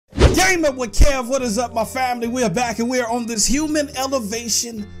Gaming with Kev, what is up, my family? We are back and we are on this human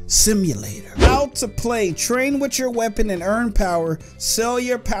elevation simulator. How to play, train with your weapon and earn power, sell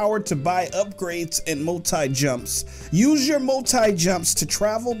your power to buy upgrades and multi-jumps. Use your multi-jumps to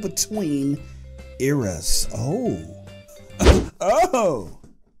travel between eras.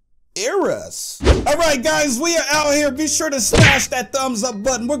 Eras. All right, guys, we are out here. Be sure to smash that thumbs up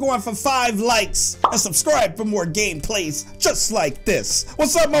button. We're going for 5 likes and subscribe for more gameplays just like this.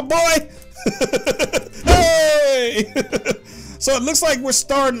 What's up, my boy? Hey! So it looks like we're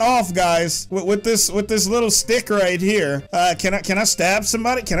starting off, guys, with this little stick right here. Can I stab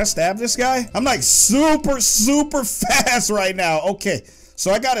somebody? Can I stab this guy? I'm like super fast right now. Okay,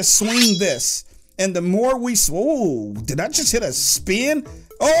 so I gotta swing this, and the more we did I just hit a spin?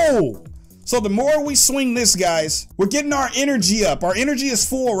 Oh, so the more we swing this, guys, we're getting our energy up. Our energy is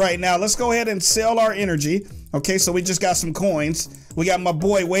full right now. Let's go ahead and sell our energy. Okay, so we just got some coins. We got my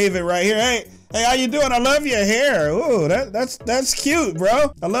boy waving right here. Hey, how you doing? I love your hair. Ooh, that's cute,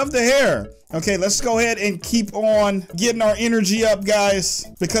 bro. I love the hair. Okay, let's go ahead and keep on getting our energy up, guys,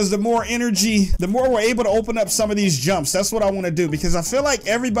 because the more energy, the more we're able to open up some of these jumps. That's what I want to do, because I feel like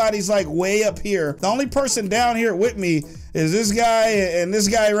everybody's like way up here. The only person down here with me is this guy and this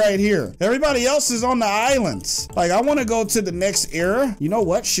guy right here. Everybody else is on the islands. Like, I want to go to the next era. You know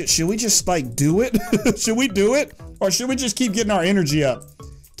what? Should we just like do it? Should we do it? Or should we just keep getting our energy up?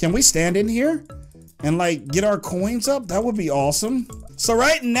 Can we stand in here and like get our coins up? That would be awesome. So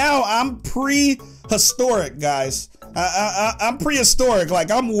right now I'm prehistoric, guys. I'm prehistoric. Like,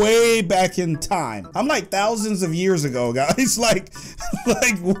 I'm way back in time. I'm like thousands of years ago, guys. like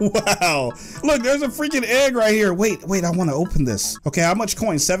wow. Look, there's a freaking egg right here. Wait, I want to open this. Okay, how much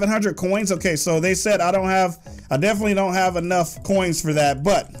coins? 700 coins. Okay, so they said I definitely don't have enough coins for that,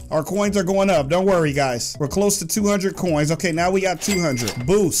 but our coins are going up. Don't worry, guys. We're close to 200 coins. Okay, now we got 200.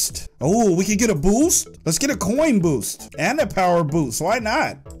 Boost. Oh, we can get a boost? Let's get a coin boost and a power boost. Why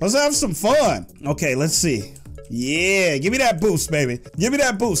not? Let's have some fun. Okay, let's see. Yeah, give me that boost, baby. Give me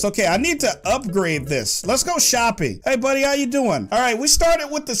that boost. Okay, I need to upgrade this. Let's go shopping. Hey, buddy, how you doing? All right, we started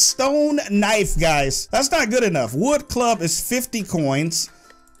with the stone knife, guys. That's not good enough. Wood club is 50 coins.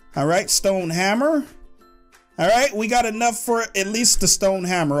 All right, stone hammer. All right, we got enough for at least the stone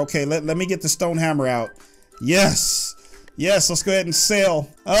hammer. Okay, let me get the stone hammer out. Yes, let's go ahead and sell.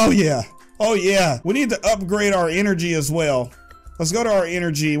 Oh, yeah. We need to upgrade our energy as well. Let's go to our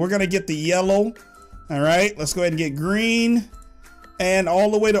energy. We're going to get the yellow. All right, let's go ahead and get green and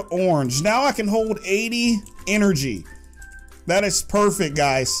all the way to orange. Now I can hold 80 energy. That is perfect,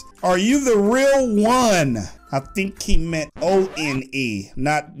 guys. Are you the real one? I think he meant O-N-E,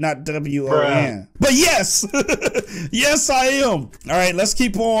 not W-O-N. But yes, yes, I am. All right, let's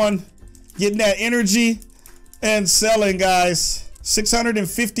keep on getting that energy and selling, guys.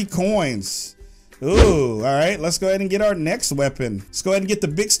 650 coins. Ooh, all right, let's go ahead and get our next weapon. Let's go ahead and get the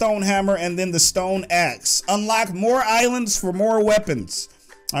big stone hammer and then the stone axe. Unlock more islands for more weapons.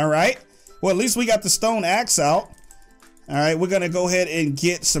 All right, well, at least we got the stone axe out. All right, we're gonna go ahead and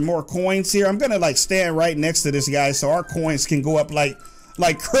get some more coins here. I'm gonna like stand right next to this guy so our coins can go up like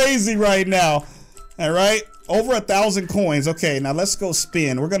crazy right now. All right, over 1,000 coins. Okay, now let's go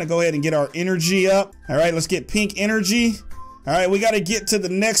spin. We're gonna go ahead and get our energy up. All right, let's get pink energy. All right, we gotta get to the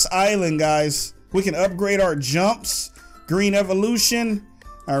next island, guys. We can upgrade our jumps. Green evolution.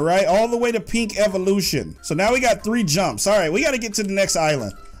 All right, all the way to pink evolution. So now we got 3 jumps. All right, we got to get to the next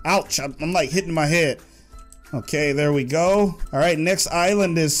island. Ouch, I'm like hitting my head. Okay, there we go. All right, next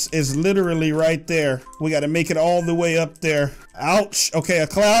island is literally right there. We got to make it all the way up there. Ouch. Okay, a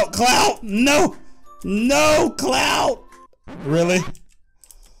cloud. No, cloud. Really?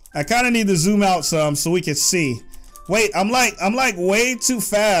 I kind of need to zoom out some so we can see. Wait, I'm like way too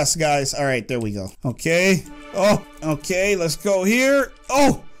fast, guys. All right, there we go. Okay. Oh, okay, let's go here.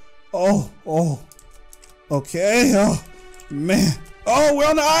 Oh. Okay. Oh, man. Oh, we're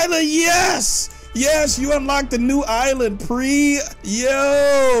on the island. Yes, you unlocked a new island,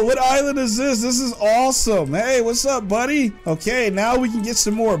 Yo, what island is this? This is awesome. Hey, what's up, buddy? Okay, now we can get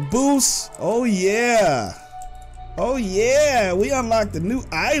some more boosts. Oh, yeah, we unlocked a new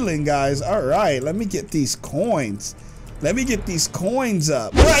island, guys. All right, let me get these coins. Let me get these coins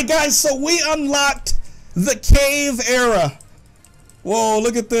up. All right, guys, so we unlocked the cave era. Whoa,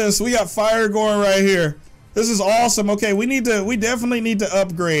 look at this. We got fire going right here. This is awesome. Okay, we definitely need to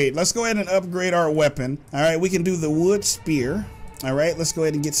upgrade. Let's go ahead and upgrade our weapon. All right, we can do the wood spear. All right, let's go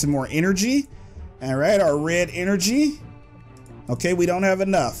ahead and get some more energy. All right, our red energy. Okay, we don't have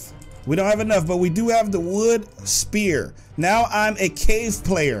enough. But we do have the wood spear. Now I'm a cave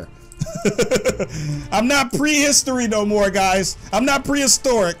player. I'm not prehistory no more, guys. I'm not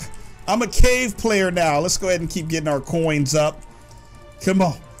prehistoric. I'm a cave player now. Let's go ahead and keep getting our coins up. Come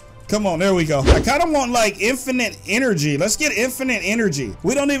on. Come on, there we go. I kind of want like infinite energy. Let's get infinite energy.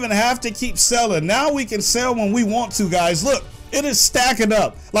 We don't even have to keep selling. Now we can sell when we want to, guys. Look, it is stacking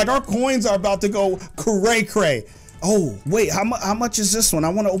up. Like our coins are about to go cray-cray. Oh, wait, how much is this one? I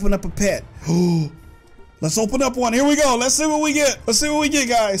want to open up a pet. Let's open up one. Here we go. Let's see what we get. Let's see what we get,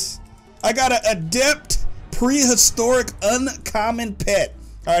 guys. I got an adept prehistoric uncommon pet.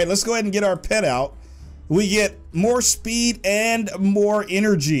 All right, let's go ahead and get our pet out. We get more speed and more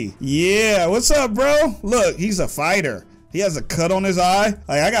energy. Yeah, what's up, bro? Look, he's a fighter. He has a cut on his eye.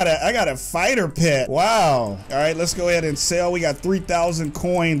 Like, I got a fighter pet. Wow. All right, let's go ahead and sell. We got 3,000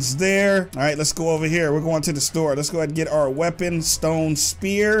 coins there. All right, let's go over here. We're going to the store. Let's go ahead and get our weapon, stone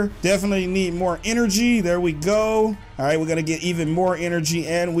spear. Definitely need more energy. There we go. All right, we're gonna get even more energy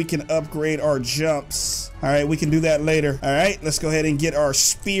and we can upgrade our jumps. All right, we can do that later. All right, let's go ahead and get our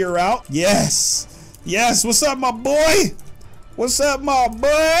spear out. Yes. Yes, what's up, my boy? What's up, my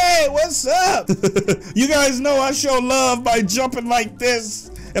boy? What's up? You guys know I show love by jumping like this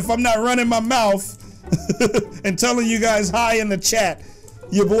if I'm not running my mouth and telling you guys hi in the chat.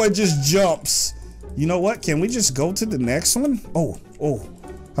 Your boy just jumps. You know what? Can we just go to the next one? Oh,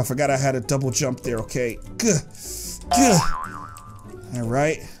 I forgot I had a double jump there. Okay, good. All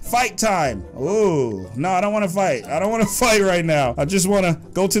right. Fight time. Oh, no, I don't want to fight. I don't want to fight right now. I just want to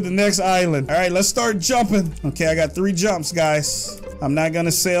go to the next island. All right, let's start jumping. Okay, I got 3 jumps, guys. I'm not going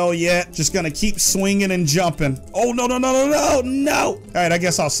to sail yet. Just going to keep swinging and jumping. Oh, no. All right, I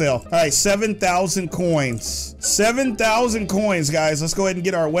guess I'll sail. All right, 7,000 coins. 7,000 coins, guys. Let's go ahead and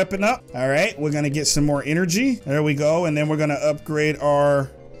get our weapon up. All right, we're going to get some more energy. There we go. And then we're going to upgrade our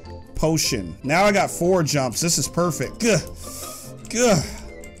potion. Now I got 4 jumps. This is perfect. Good.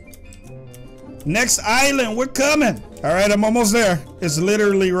 Next island, we're coming. All right, I'm almost there. It's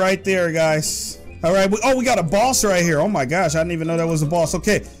literally right there, guys. All right, we got a boss right here. Oh my gosh, I didn't even know that was a boss.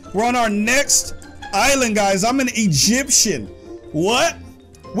 Okay, we're on our next island, guys. I'm an Egyptian. What?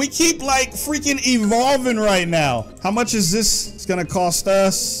 We keep like freaking evolving right now. How much is this? It's gonna cost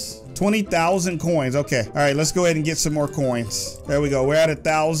us 20,000 coins. Okay, all right, let's go ahead and get some more coins. There we go, we're at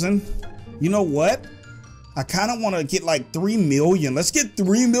 1,000. You know what? I kind of want to get like 3 million. Let's get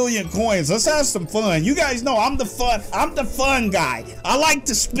 3 million coins. Let's have some fun. You guys know I'm the fun guy. I like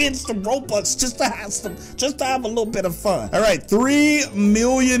to spend some Robux just to have a little bit of fun. All right, 3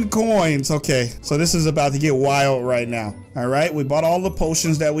 million coins. Okay, so this is about to get wild right now. All right, we bought all the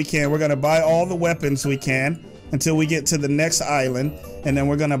potions that we can. We're gonna buy all the weapons we can until we get to the next island, and then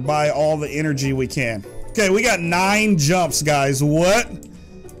we're gonna buy all the energy we can. Okay, we got 9 jumps, guys. What?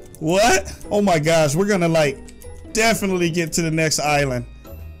 Oh my gosh, we're gonna like definitely get to the next island.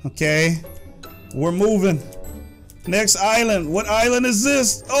 Okay, we're moving. Next island. What island is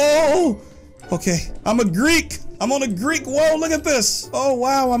this? Oh, okay. I'm a Greek. I'm on a Greek. Whoa, look at this. Oh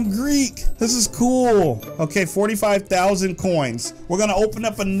wow, I'm Greek. This is cool. Okay, 45,000 coins. We're gonna open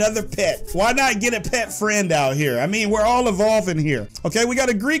up another pet. Why not get a pet friend out here? I mean, we're all evolving here. Okay, we got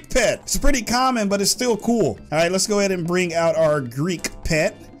a Greek pet. It's pretty common, but it's still cool. All right, let's go ahead and bring out our Greek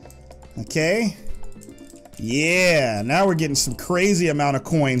pet. Okay. Yeah, now we're getting some crazy amount of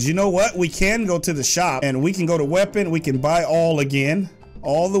coins. You know what? We can go to the shop and we can go to weapon. We can buy all again,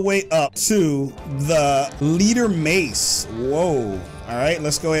 all the way up to the leader mace. Whoa. All right,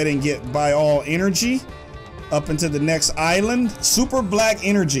 let's go ahead and buy all energy up into the next island. Super black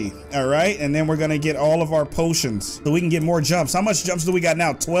energy. All right, and then we're gonna get all of our potions so we can get more jumps. How much jumps do we got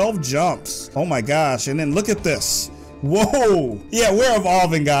now? 12 jumps. Oh my gosh. And then look at this. Whoa. Yeah, we're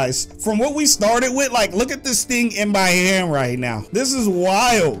evolving, guys. From what we started with, like, look at this thing in my hand right now. This is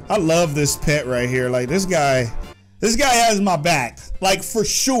wild. I love this pet right here. Like, this guy has my back, like, for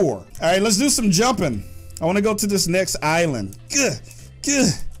sure. All right, let's do some jumping. I want to go to this next island. Good.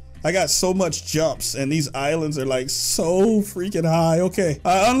 I got so much jumps, and these islands are, like, so freaking high. Okay,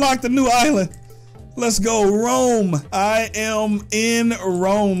 I unlocked a new island. Let's go, Rome. I am in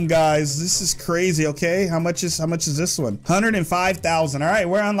Rome, guys. This is crazy. Okay, how much is this one? 105,000. All right,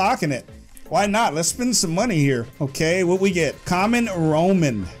 we're unlocking it. Why not? Let's spend some money here. Okay, what we get? Common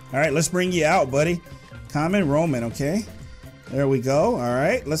Roman. All right, let's bring you out, buddy. Common Roman. Okay, there we go. All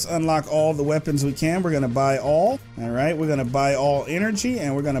right, let's unlock all the weapons we can. We're gonna buy all. All right, we're gonna buy all energy,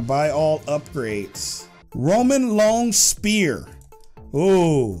 and we're gonna buy all upgrades. Roman long spear.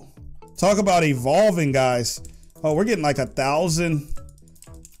 Ooh. Talk about evolving, guys. Oh, we're getting like 1,000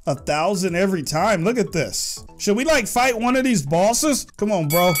 every time. Look at this. Should we like fight one of these bosses? Come on,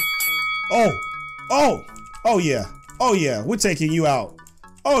 bro. Oh yeah, we're taking you out.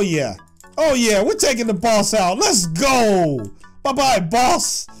 Oh yeah, we're taking the boss out. Let's go. Bye-bye,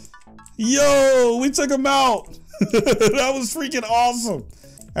 boss. Yo, we took him out. That was freaking awesome.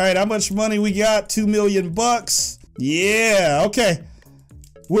 All right, how much money we got? 2 million bucks. Yeah, okay.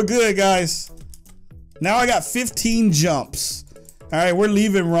 We're good, guys. Now I got 15 jumps. All right, we're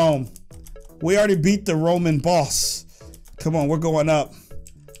leaving Rome. We already beat the Roman boss. Come on, we're going up.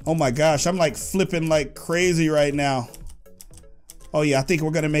 Oh my gosh, I'm like flipping like crazy right now. Oh yeah, I think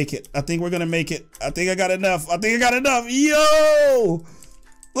we're gonna make it. I think we're gonna make it. I think I got enough. I think I got enough. Yo!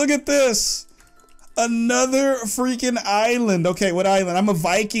 Look at this. Another freaking island. Okay, what island? I'm a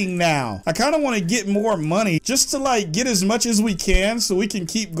Viking now. I kind of want to get more money just to like get as much as we can so we can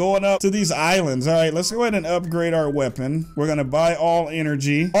keep going up to these islands. All right, let's go ahead and upgrade our weapon. We're going to buy all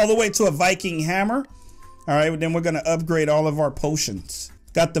energy all the way to a Viking hammer. All right, then we're going to upgrade all of our potions.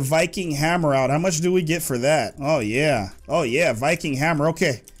 Got the Viking hammer out. How much do we get for that? Oh, yeah. Oh, yeah, Viking hammer.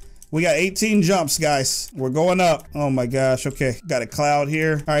 Okay. We got 18 jumps, guys. We're going up. Oh my gosh. Okay. Got a cloud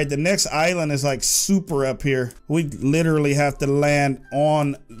here. All right. The next island is like super up here. We literally have to land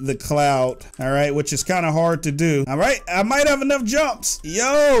on the cloud. All right. Which is kind of hard to do. All right. I might have enough jumps.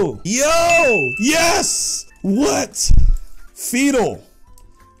 Yo. Yo. Yes. What? Fetal.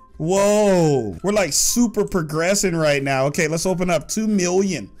 Whoa. We're like super progressing right now. Okay. Let's open up 2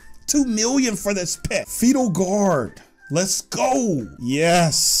 million. 2 million for this pet. Fetal guard. Let's go.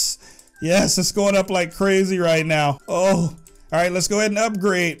 Yes. Yes, it's going up like crazy right now. Oh, all right, let's go ahead and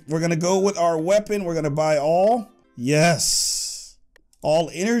upgrade. We're going to go with our weapon. We're going to buy all. Yes.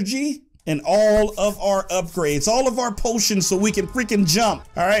 All energy and all of our upgrades, all of our potions so we can freaking jump.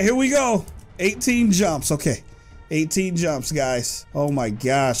 All right, here we go. 18 jumps. Okay. 18 jumps, guys. Oh my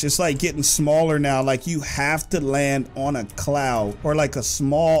gosh. It's like getting smaller now. Like you have to land on a cloud or like a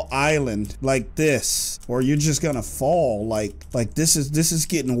small island like this, or you're just gonna fall. Like this is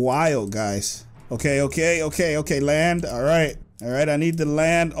getting wild, guys. Okay, land. All right. I need to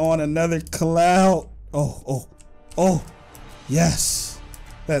land on another cloud. Oh, yes.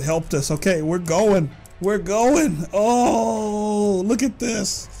 That helped us. Okay, we're going. Oh, look at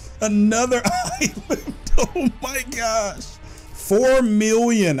this. Another island. Oh my gosh. 4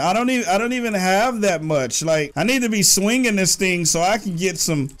 million. I don't even have that much. Like I need to be swinging this thing so I can get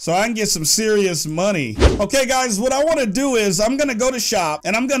some serious money. Okay guys, what I want to do is I'm going to go to shop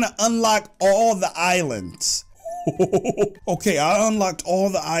and I'm going to unlock all the islands. Okay, I unlocked all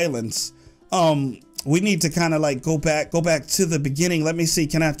the islands. We need to kind of like go back to the beginning. Let me see.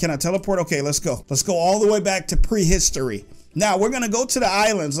 Can I teleport? Okay, let's go. Let's go all the way back to prehistory. Now we're gonna go to the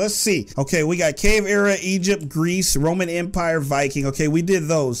islands. Let's see. Okay, we got cave era, Egypt, Greece, Roman Empire, Viking. Okay, we did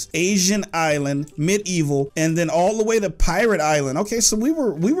those. Asian island, medieval, and then all the way to Pirate Island. Okay, so we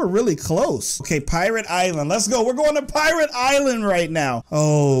were really close. Okay, Pirate Island. Let's go. We're going to Pirate Island right now.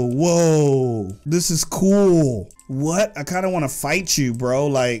 Oh, whoa. This is cool. What? I kind of want to fight you, bro.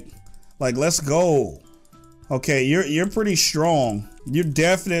 Like let's go. Okay, you're pretty strong. You're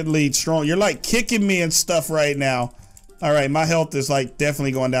definitely strong. You're like kicking me and stuff right now. All right, my health is like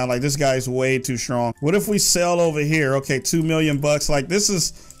definitely going down. Like this guy's way too strong. What if we sell over here? Okay, 2 million bucks. Like this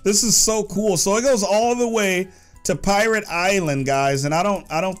is so cool. So it goes all the way to Pirate Island, guys. And I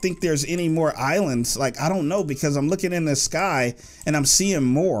don't think there's any more islands. Like I don't know, because I'm looking in the sky and I'm seeing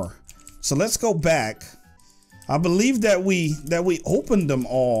more. So let's go back. I believe that we opened them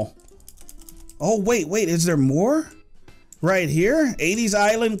all. Oh wait, is there more? Right here? 80s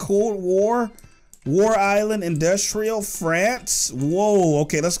Island, Cold War. War Island, Industrial, France. Whoa,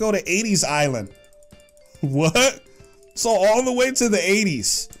 okay, let's go to 80s Island. What? So all the way to the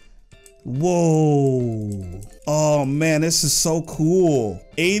 80s. Whoa. Oh man, this is so cool.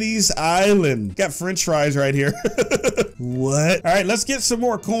 80s Island. Got French fries right here. What? All right, let's get some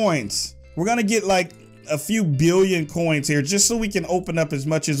more coins. We're gonna get like a few billion coins here just so we can open up as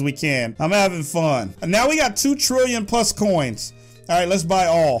much as we can. I'm having fun. And now we got 2 trillion plus coins. All right, let's buy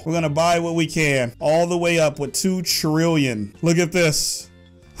all. We're gonna buy what we can all the way up with 2 trillion. Look at this.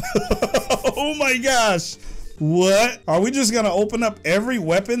 Oh my gosh. What? Are we just gonna open up every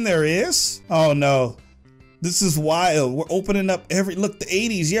weapon there is? Oh no. This is wild. We're opening up every, look, the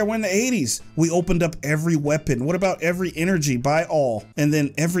 80s. Yeah, we're in the 80s. We opened up every weapon. What about every energy? Buy all. And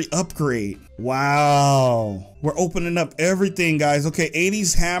then every upgrade. Wow. We're opening up everything, guys. Okay,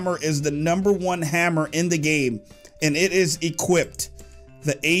 80s hammer is the #1 hammer in the game. And it is equipped.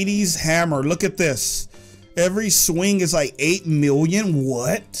 The 80s hammer. Look at this. Every swing is like 8 million.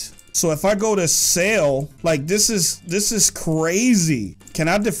 What? So if I go to sale, like this is crazy. Can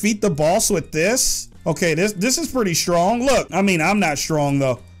I defeat the boss with this? Okay, this is pretty strong. Look, I mean, I'm not strong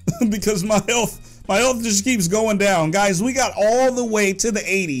though, because my health My health just keeps going down. Guys, we got all the way to the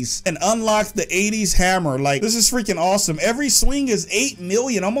 80s and unlocked the 80s hammer. Like, this is freaking awesome. Every swing is 8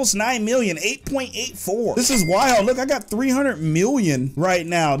 million, almost 9 million, 8.84. This is wild. Look, I got 300 million right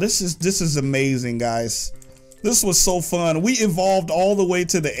now. This is amazing, guys. This was so fun. We evolved all the way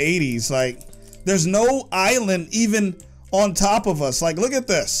to the 80s. Like, there's no island even on top of us. Like, look at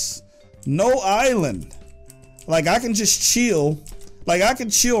this. No island. Like, I can just chill. Like, I can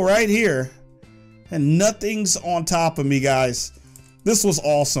chill right here and nothing's on top of me, guys. This was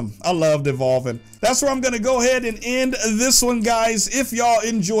awesome. I loved evolving. That's where I'm gonna go ahead and end this one, guys. If y'all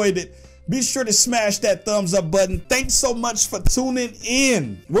enjoyed it, be sure to smash that thumbs up button. Thanks so much for tuning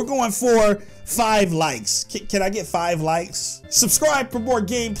in. We're going for 5 likes. Can I get 5 likes? Subscribe for more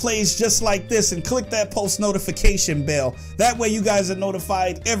gameplays just like this and click that post notification bell. That way you guys are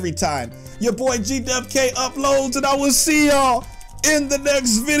notified every time your boy GWK uploads, and I will see y'all in the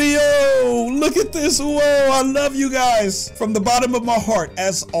next video. Look at this. Whoa, I love you guys from the bottom of my heart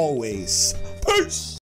as always. Peace.